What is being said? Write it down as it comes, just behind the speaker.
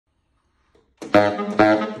Hi,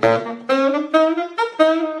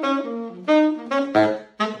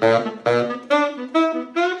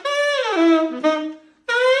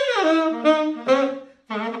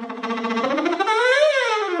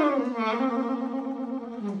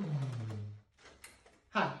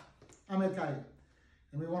 I'm Calle,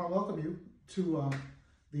 and we want to welcome you to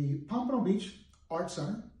the Pompano Beach Art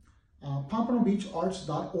Center,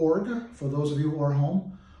 pompanobeacharts.org, for those of you who are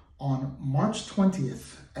home, on March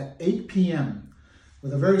 20th at 8 p.m.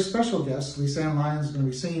 with a very special guest. Lisanne Lyon is going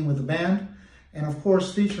to be singing with the band, and of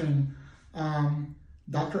course featuring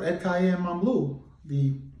Dr. Ed Calle and MamBlue,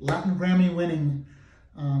 the Latin Grammy-winning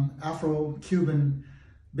Afro-Cuban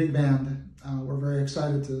big band. We're very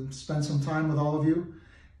excited to spend some time with all of you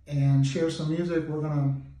and share some music. We're going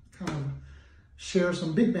to kind of share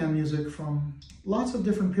some big band music from lots of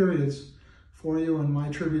different periods for you, and my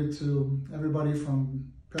tribute to everybody from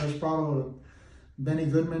Paris Prado to Benny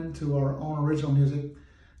Goodman to our own original music.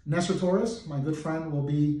 Nestor Torres, my good friend, will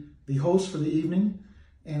be the host for the evening,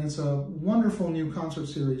 and it's a wonderful new concert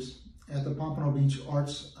series at the Pompano Beach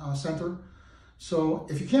Arts Center. So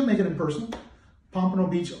if you can't make it in person,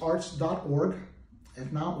 pompanobeacharts.org.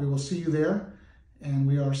 If not, we will see you there. And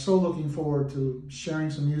we are so looking forward to sharing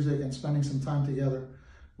some music and spending some time together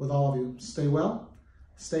with all of you. Stay well,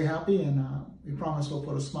 stay happy, and we promise we'll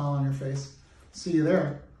put a smile on your face. See you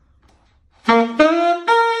there.